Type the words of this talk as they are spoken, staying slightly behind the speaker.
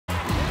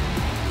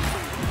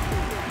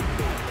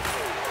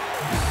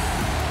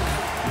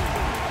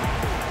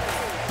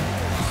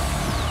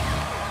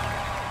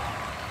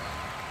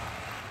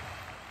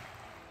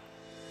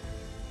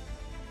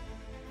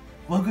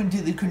Welcome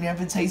to the Coon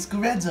Rapids High School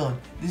Red Zone.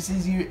 This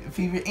is your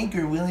favorite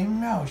anchor, William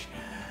Roush.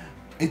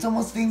 It's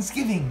almost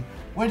Thanksgiving.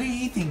 What are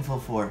you thankful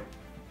for?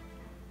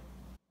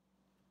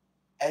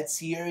 At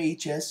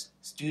CRHS,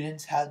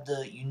 students have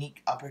the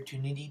unique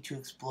opportunity to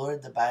explore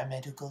the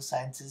biomedical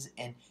sciences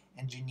and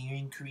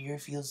engineering career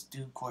fields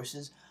through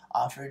courses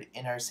offered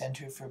in our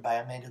Center for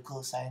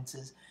Biomedical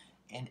Sciences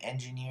and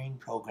Engineering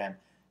program.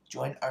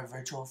 Join our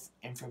virtual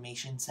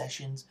information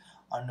sessions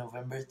on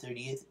November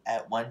 30th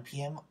at 1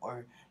 p.m.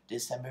 or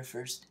December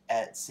 1st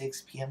at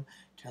 6 p.m.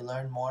 to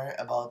learn more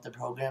about the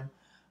program.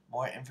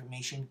 More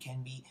information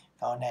can be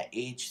found at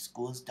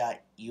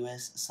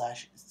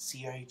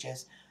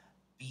ahschools.us/CRHS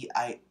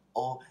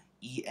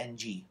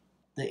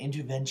The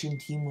intervention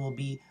team will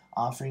be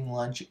offering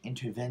lunch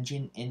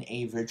intervention in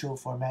a virtual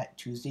format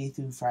Tuesday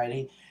through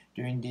Friday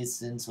during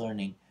distance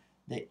learning.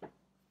 The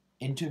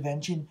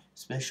intervention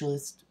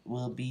specialist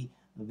will be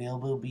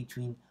available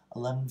between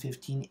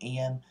 11:15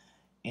 a.m.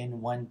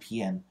 and 1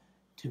 p.m.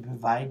 to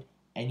provide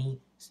any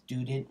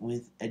student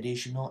with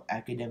additional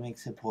academic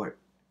support.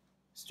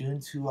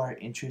 Students who are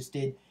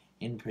interested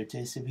in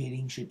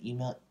participating should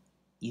email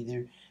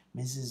either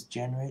Mrs.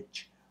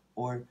 Genrich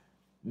or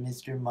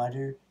Mr.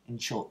 Mutter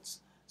and Schultz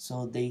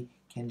so they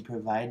can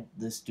provide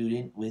the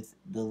student with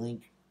the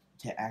link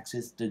to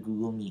access the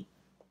Google Meet.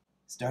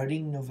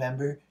 Starting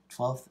November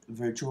 12th,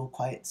 virtual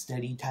quiet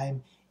study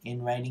time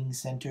and writing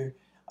center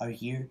are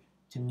here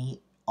to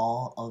meet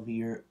all of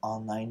your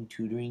online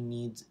tutoring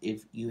needs.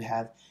 If you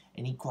have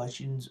any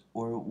questions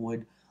or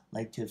would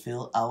like to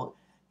fill out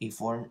a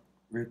form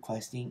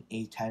requesting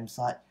a time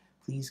slot,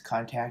 please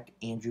contact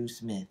Andrew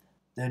Smith.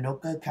 The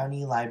Anoka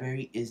County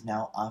Library is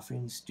now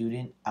offering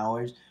student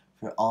hours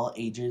for all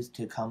ages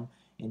to come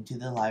into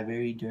the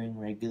library during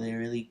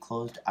regularly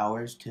closed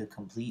hours to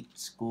complete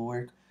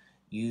schoolwork,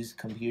 use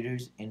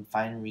computers, and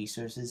find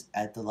resources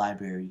at the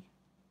library.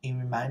 A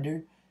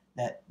reminder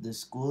that the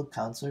school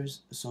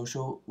counselors,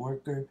 social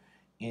worker,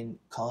 and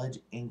college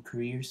and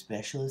career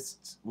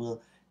specialists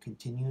will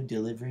continue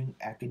delivering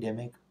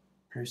academic,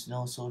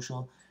 personal,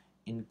 social,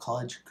 and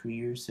college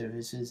career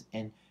services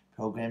and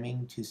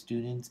programming to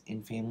students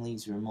and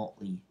families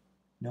remotely.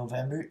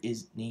 November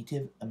is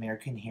Native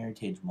American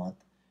Heritage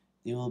Month.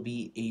 There will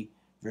be a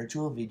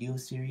virtual video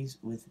series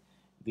with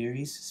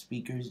various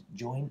speakers.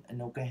 Join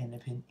Anoka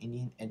Hennepin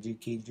Indian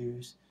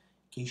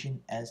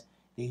Education as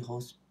they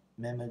host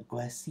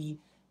Memagwesi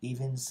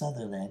David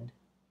Sutherland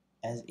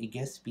as a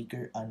guest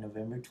speaker on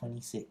November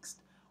 26th,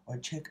 or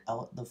check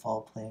out the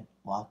Fall Plant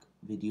Walk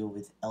video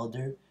with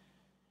Elder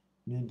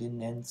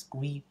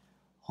Nudinenskwi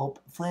Hope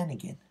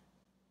Flanagan.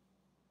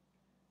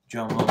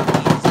 Drum roll,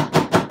 please.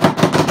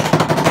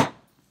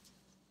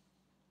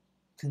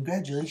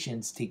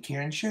 Congratulations to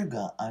Karen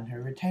Sherga on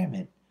her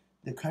retirement.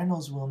 The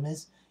Cardinals will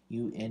miss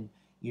you and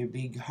your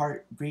big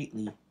heart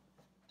greatly.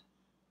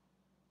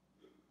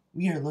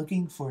 We are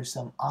looking for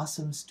some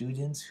awesome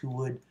students who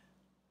would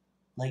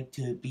like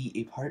to be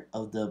a part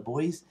of the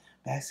boys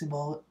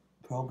basketball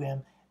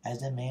program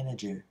as a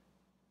manager.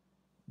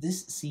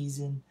 This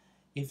season,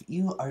 if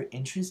you are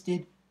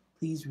interested,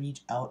 please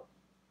reach out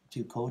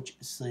to Coach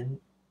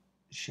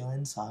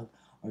Schillensog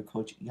or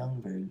Coach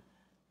Youngberg.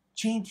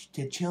 Change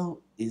to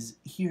Chill is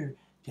here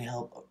to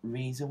help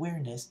raise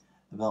awareness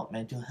about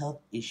mental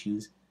health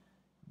issues.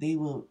 They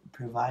will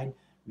provide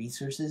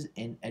resources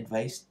and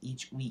advice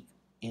each week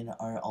and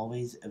are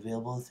always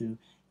available through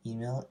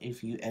email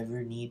if you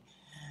ever need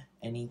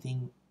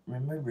anything.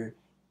 Remember,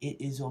 it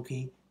is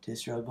okay to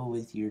struggle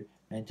with your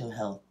mental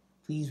health.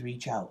 Please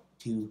reach out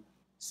to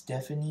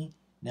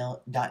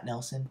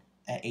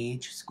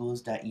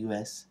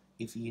stephanie.nelson@ahschools.us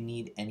if you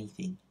need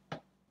anything.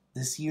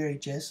 The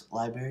CRHS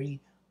Library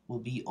will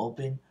be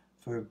open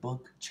for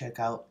book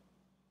checkout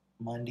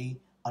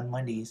on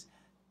Mondays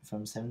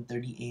from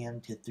 7:30 a.m.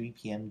 to 3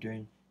 p.m.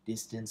 during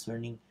distance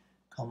learning.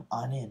 Come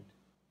on in.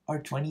 Our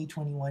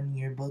 2021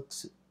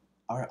 yearbooks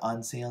are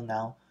on sale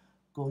now.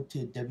 Go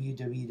to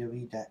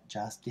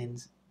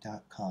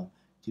www.jostins.com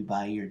to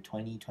buy your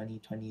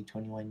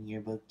 2020-2021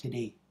 yearbook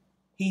today.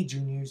 Hey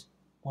juniors,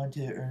 want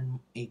to earn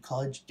a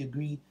college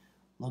degree?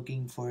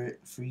 Looking for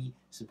free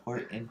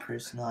support and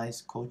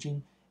personalized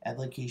coaching?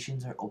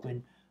 Applications are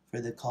open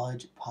for the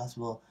College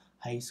Possible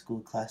High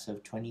School class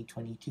of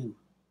 2022.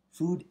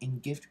 Food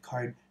and gift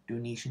card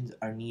donations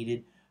are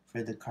needed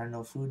for the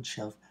Cardinal Food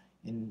Shelf,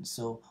 and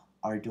so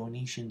are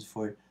donations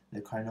for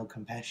the Cardinal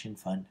Compassion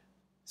Fund.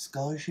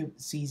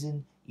 Scholarship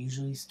season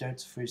usually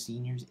starts for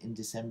seniors in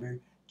December,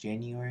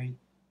 January.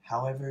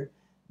 However,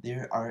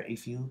 there are a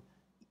few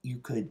you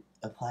could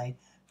apply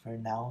for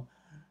now.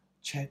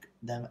 Check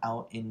them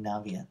out in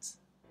advance.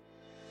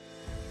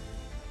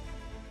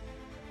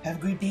 Have a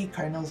great day,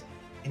 Cardinals.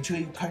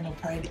 Enjoy Cardinal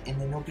Pride and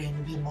the Anoka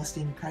Hennepin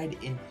Mustang Pride.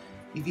 And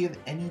if you have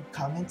any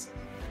comments,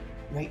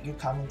 write your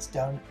comments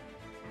down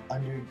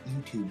under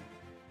YouTube.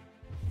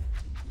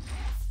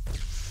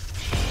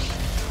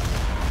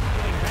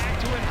 Back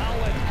to it,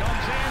 Howland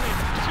comes in and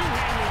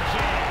two-handed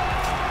jam.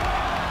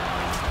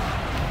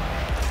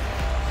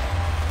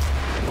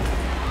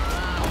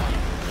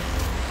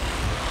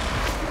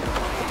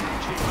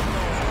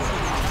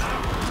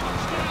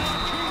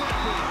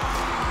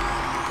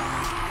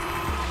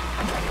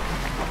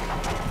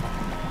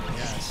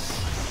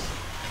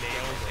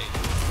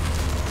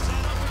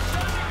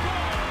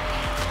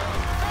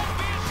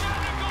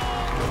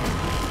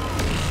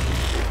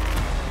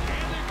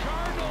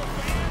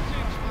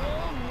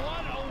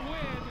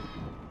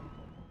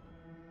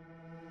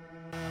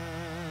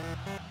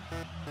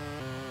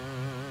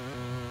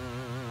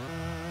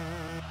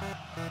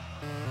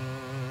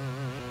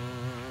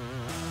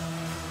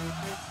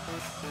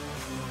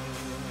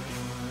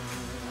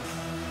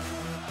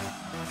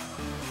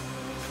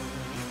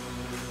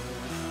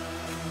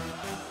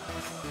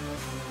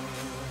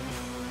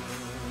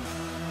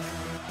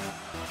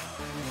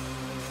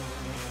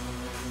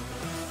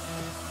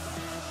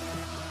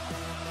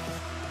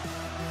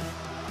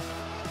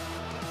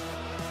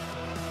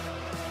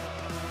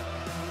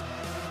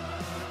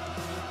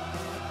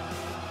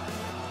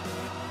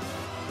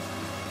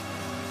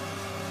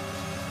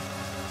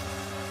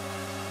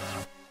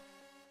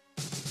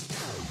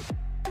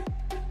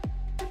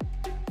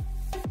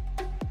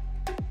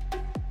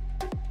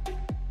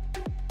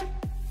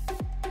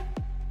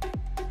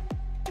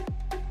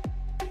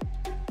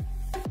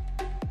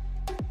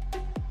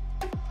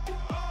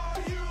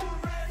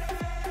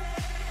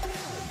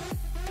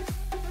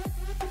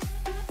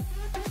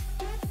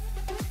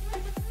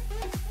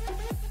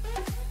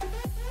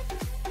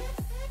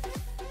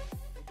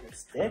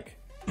 stick.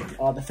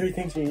 The 3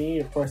 things you need,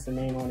 of course, the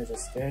main one is a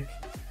stick,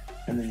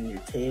 and then your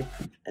tape,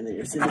 and then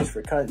your scissors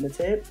for cutting the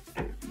tape.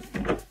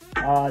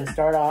 To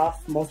start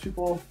off, most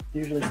people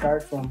usually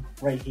start from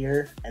right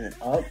here and then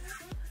up.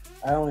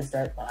 I only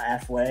start about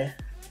halfway.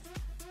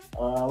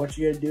 What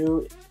you gotta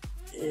do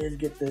is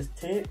get this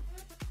tape,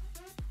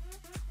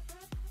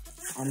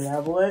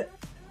 unravel it,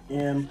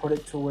 and put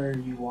it to where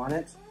you want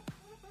it.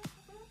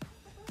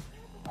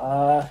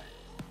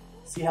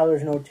 See how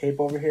there's no tape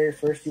over here?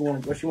 First,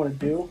 what you want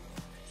to do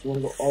is you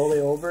want to go all the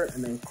way over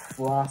and then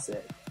cross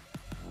it,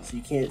 so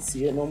you can't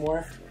see it no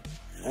more.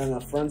 And on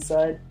the front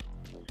side,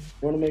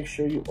 you want to make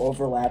sure you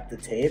overlap the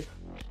tape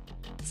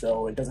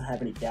so it doesn't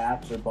have any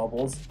gaps or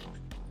bubbles.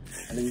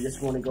 And then you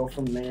just want to go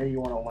from there. You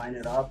want to line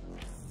it up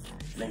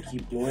and then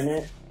keep doing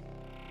it.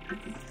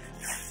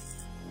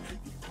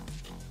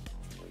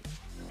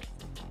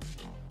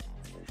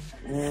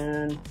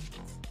 And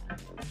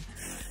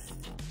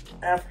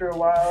after a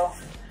while,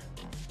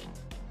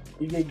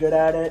 you get good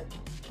at it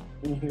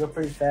and you can go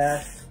pretty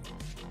fast.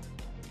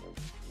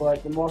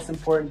 But the most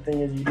important thing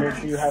is you make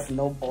sure you have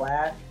no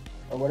black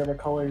or whatever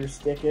color your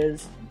stick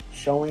is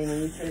showing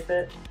when you tape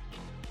it,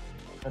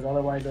 because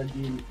otherwise it'll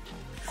be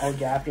all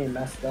gappy and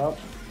messed up.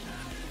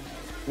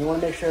 You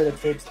want to make sure the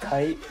tape's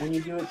tight when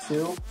you do it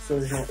too, so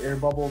there's no air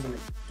bubbles and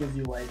it gives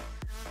you like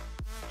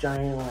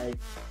giant like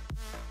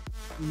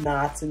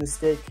knots in the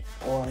stick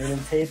or in the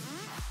tape.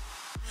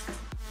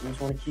 You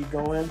just want to keep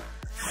going,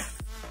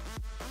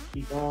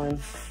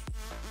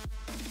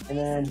 and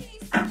then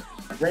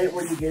right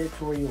where you get it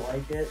to where you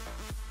like it,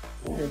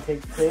 you're going to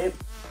take the tape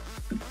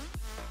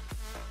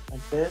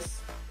like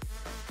this,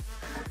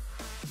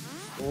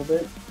 hold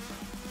it,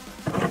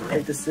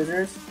 take the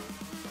scissors,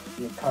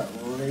 you cut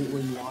right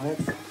where you want it,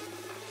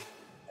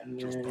 and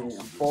then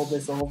fold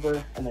this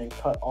over and then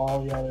cut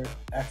all the other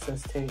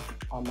excess tape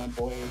on the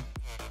blade.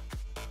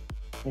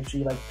 Make sure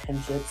you like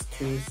pinch it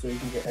too so you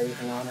can get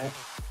everything on it.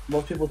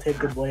 Most people tape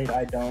the blade,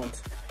 I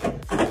don't.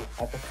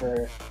 I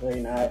prefer really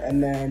not.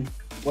 And then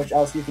what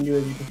else you can do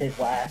is you can take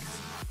wax,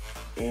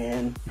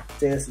 and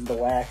say this is the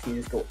wax, you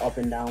just go up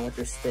and down with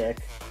your stick,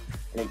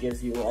 and it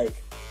gives you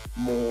like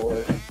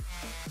more,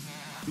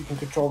 you can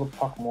control the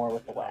puck more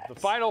with the wax. The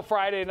final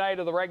Friday night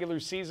of the regular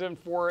season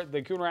for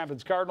the Coon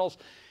Rapids Cardinals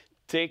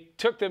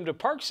took them to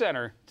Park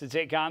Center to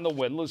take on the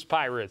winless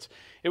Pirates.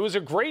 It was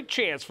a great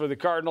chance for the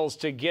Cardinals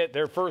to get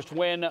their first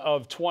win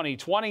of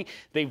 2020.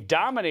 They've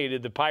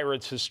dominated the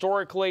Pirates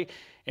historically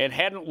and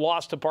hadn't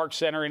lost to Park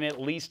Center in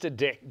at least a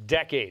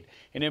decade.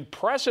 An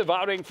impressive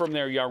outing from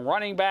their young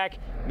running back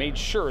made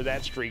sure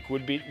that streak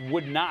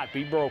would not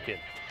be broken.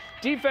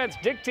 Defense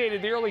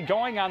dictated the early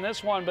going on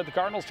this one, but the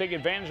Cardinals take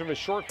advantage of a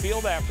short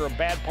field after a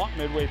bad punt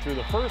midway through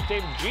the first.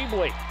 David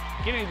Jeebley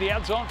getting to the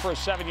end zone for a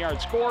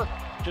 7-yard score.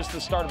 Just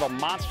the start of a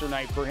monster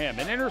night for him.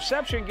 An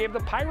interception gave the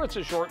Pirates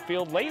a short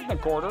field late in the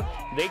quarter.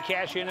 They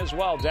cash in as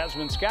well.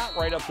 Desmond Scott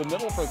right up the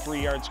middle for a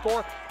 3-yard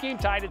score. Game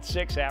tied at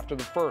 6 after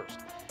the first.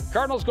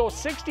 Cardinals go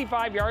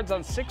 65 yards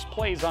on 6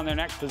 plays on their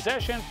next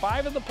possession.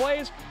 5 of the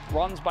plays,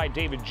 runs by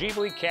David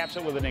Jeebley, caps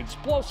it with an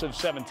explosive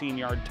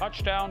 17-yard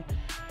touchdown.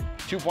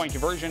 2-point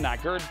conversion,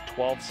 not good,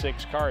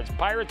 12-6 Cards.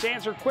 Pirates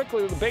answer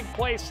quickly with a big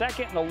play,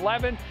 2nd and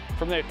 11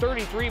 from their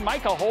 33.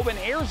 Michael Hoban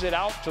airs it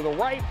out to the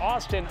right.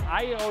 Austin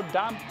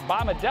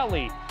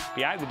Iodamadelli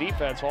behind the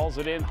defense, hauls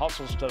it in,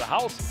 hustles to the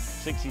house,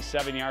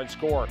 67-yard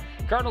score.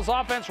 Cardinals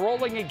offense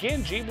rolling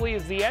again. Jeebley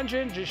is the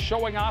engine, just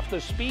showing off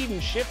the speed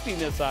and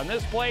shiftiness on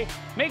this play,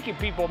 making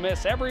people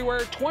miss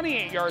everywhere.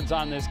 28 yards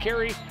on this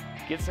carry.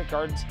 Gets the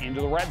Cards into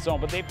the red zone,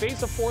 but they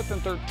face a 4th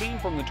and 13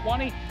 from the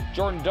 20.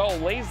 Jordan Doe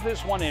lays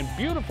this one in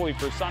beautifully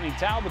for Sonny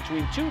Tao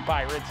between 2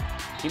 Pirates.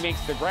 He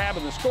makes the grab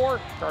and the score.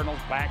 Cardinals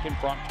back in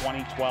front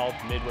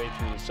 20-12 midway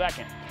through the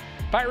second.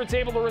 Pirates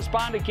able to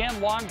respond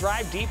again. Long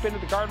drive deep into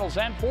the Cardinals'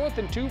 end. 4th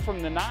and 2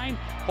 from the 9.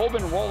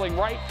 Hoban rolling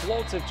right,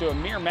 floats it to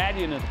Amir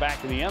Madian at the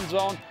back of the end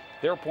zone.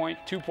 Their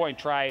 2-point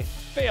try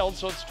failed,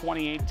 so it's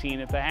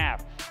 20-18 at the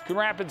half. Coon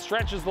Rapids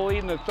stretches the lead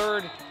in the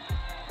third.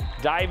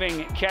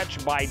 Diving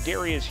catch by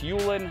Darius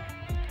Hewlin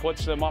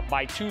puts them up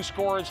by 2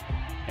 scores.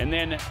 And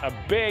then a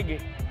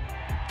big,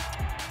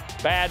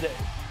 bad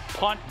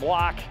punt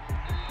block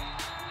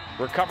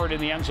recovered in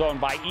the end zone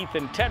by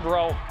Ethan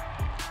Tedrow.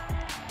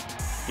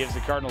 Gives the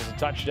Cardinals a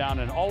touchdown,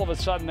 and all of a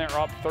sudden they're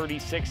up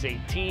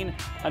 36-18.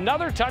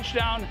 Another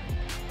touchdown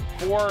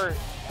for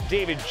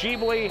David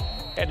Jeebley.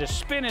 Had to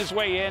spin his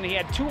way in. He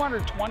had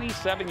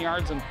 227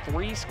 yards and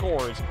 3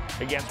 scores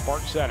against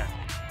Park Center.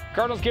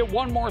 Cardinals get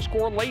one more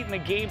score late in the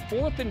game,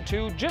 4th and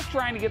 2, just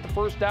trying to get the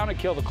first down and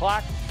kill the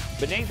clock.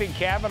 But Nathan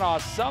Cavanaugh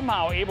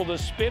somehow able to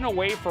spin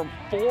away from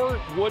 4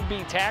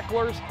 would-be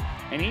tacklers,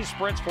 and he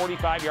sprints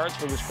 45 yards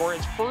for the score.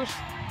 His first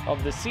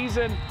of the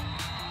season,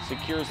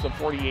 secures the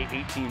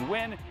 48-18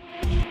 win.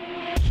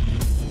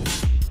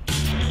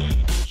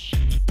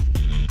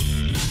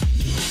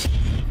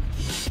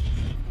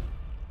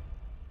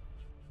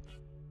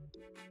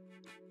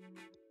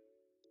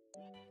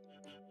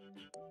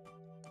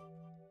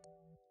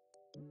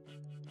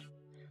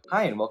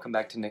 Hi, and welcome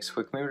back to Nick's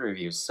Quick Movie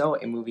Reviews. So,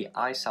 a movie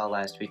I saw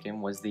last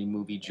weekend was the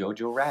movie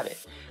Jojo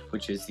Rabbit,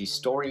 which is the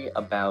story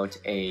about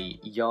a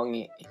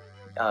young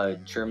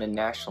German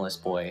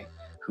nationalist boy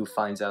who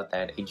finds out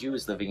that a Jew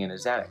is living in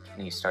his attic,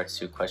 and he starts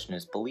to question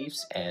his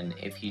beliefs and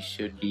if he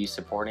should be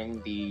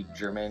supporting the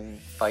German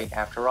fight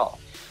after all.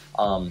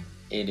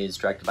 It is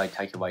directed by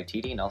Taika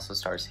Waititi and also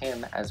stars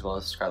him as well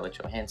as Scarlett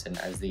Johansson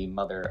as the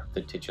mother of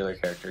the titular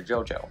character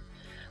Jojo.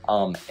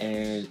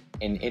 And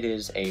it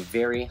is a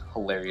very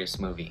hilarious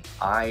movie.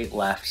 I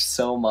laughed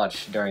so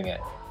much during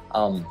it,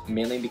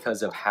 mainly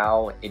because of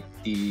how it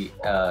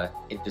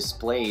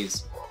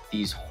displays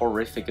these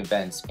horrific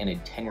events in a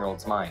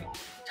 10-year-old's mind.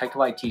 Taika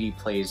Waititi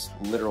plays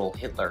literal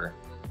Hitler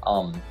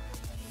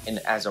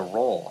as a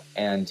role,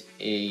 and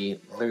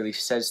he literally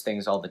says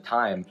things all the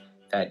time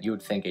that you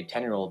would think a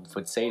 10-year-old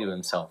would say to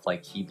himself.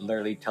 Like, he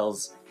literally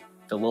tells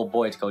the little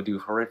boy to go do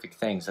horrific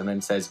things and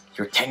then says,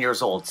 "You're 10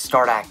 years old,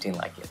 start acting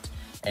like it."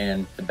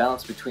 And the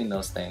balance between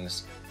those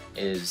things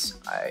is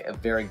a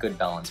very good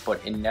balance, but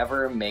it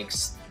never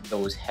makes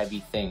those heavy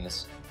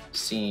things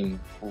seem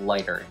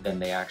lighter than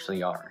they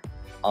actually are.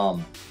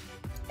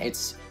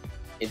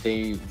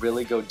 They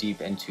really go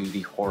deep into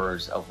the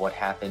horrors of what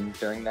happened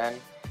during then,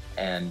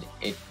 and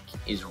it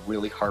is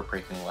really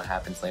heartbreaking what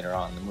happens later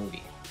on in the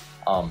movie.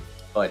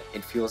 But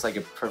it feels like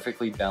it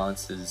perfectly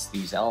balances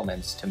these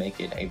elements to make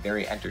it a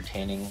very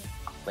entertaining,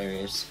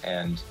 hilarious,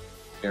 and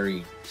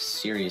very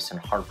serious and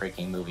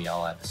heartbreaking movie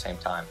all at the same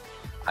time.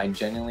 I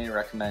genuinely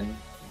recommend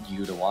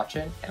you to watch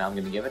it, and I'm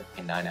going to give it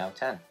a 9 out of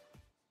 10.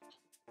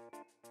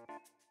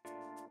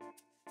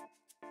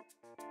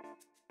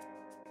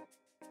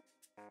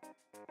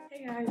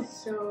 Hey guys,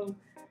 so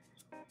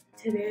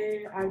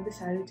today I've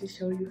decided to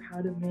show you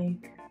how to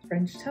make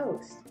French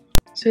toast.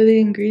 So the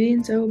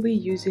ingredients I will be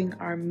using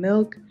are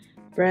milk,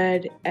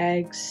 bread,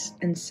 eggs,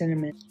 and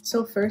cinnamon.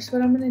 So first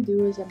what I'm going to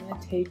do is I'm going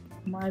to take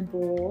my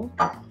bowl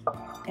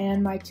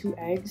and my 2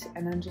 eggs,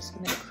 and I'm just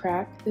going to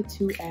crack the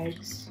 2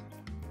 eggs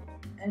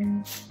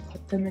and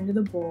put them into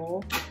the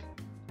bowl.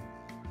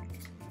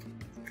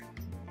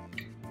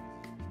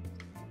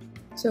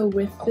 So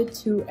with the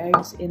 2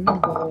 eggs in the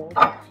bowl,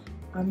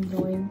 I'm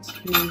going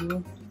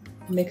to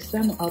mix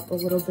them up a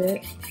little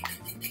bit.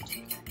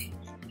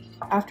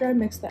 After I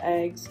mix the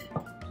eggs,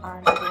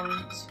 I'm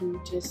going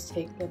to just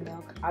take the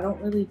milk. I don't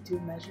really do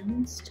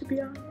measurements, to be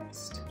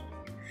honest.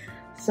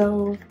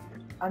 So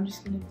I'm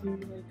just gonna do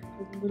like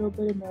a little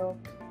bit of milk,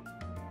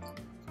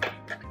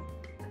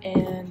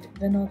 and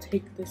then I'll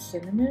take the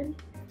cinnamon,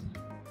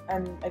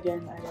 and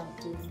again, I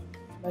don't do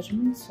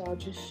measurements, so I'll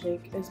just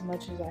shake as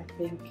much as I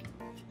think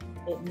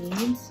it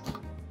needs,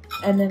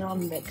 and then I'll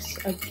mix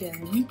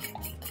again.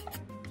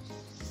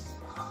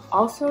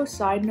 Also,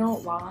 side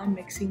note, while I'm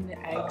mixing the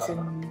eggs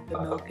and the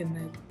milk and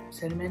the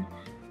cinnamon,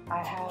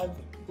 I have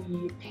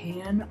the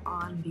pan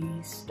on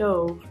the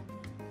stove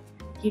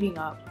heating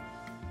up,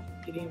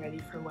 getting ready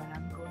for when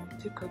I'm going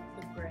to cook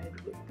the bread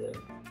with the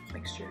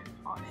mixture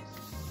on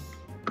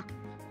it.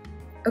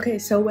 Okay,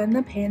 so when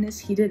the pan is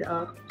heated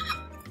up,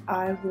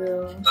 I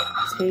will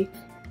take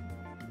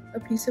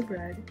a piece of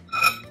bread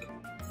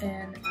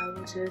and I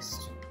will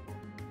just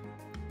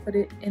put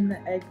it in the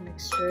egg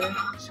mixture.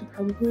 I should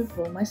probably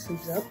roll my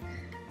sleeves up.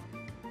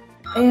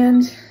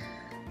 And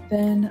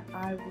then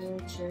I will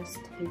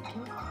just take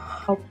it.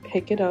 I'll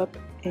pick it up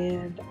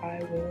and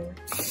I will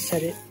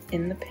set it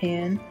in the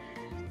pan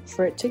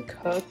for it to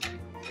cook.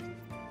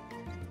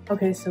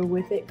 Okay, so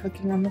with it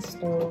cooking on the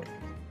stove,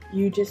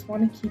 you just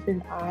want to keep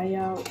an eye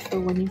out for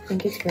when you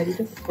think it's ready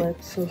to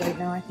flip. So right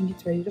now I think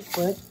it's ready to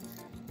flip.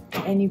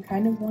 And you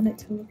kind of want it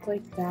to look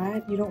like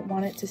that. You don't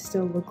want it to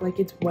still look like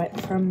it's wet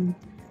from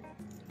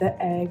the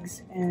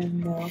eggs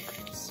and milk.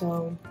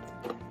 So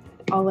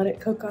I'll let it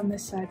cook on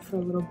this side for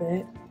a little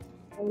bit.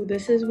 Oh,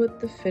 this is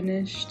what the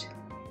finished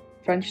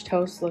French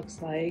toast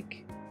looks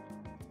like.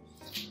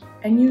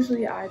 And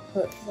usually I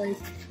put like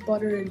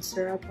butter and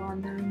syrup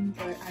on them,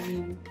 but I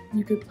mean,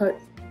 you could put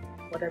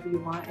whatever you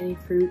want, any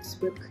fruits,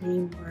 whipped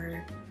cream,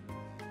 or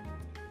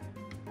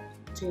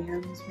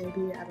jams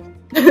maybe, I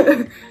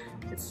don't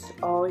it's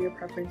all your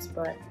preference,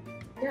 but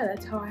yeah,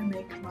 that's how I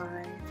make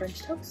my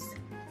French toast.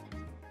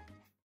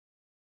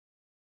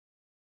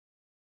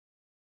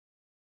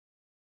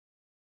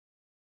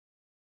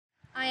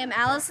 I am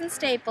Allison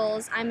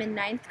Staples. I'm in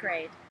 9th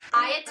grade.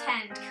 I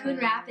attend Coon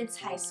Rapids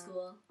High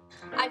School.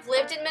 I've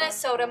lived in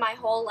Minnesota my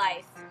whole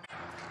life.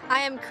 I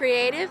am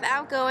creative,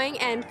 outgoing,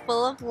 and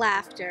full of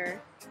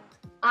laughter.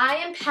 I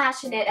am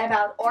passionate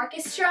about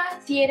orchestra,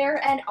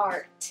 theater, and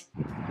art.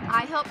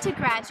 I hope to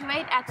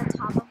graduate at the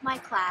top of my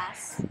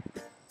class.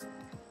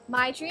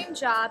 My dream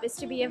job is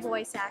to be a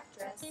voice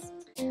actress.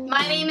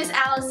 My name is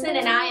Allison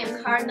and I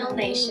am Cardinal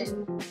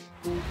Nation.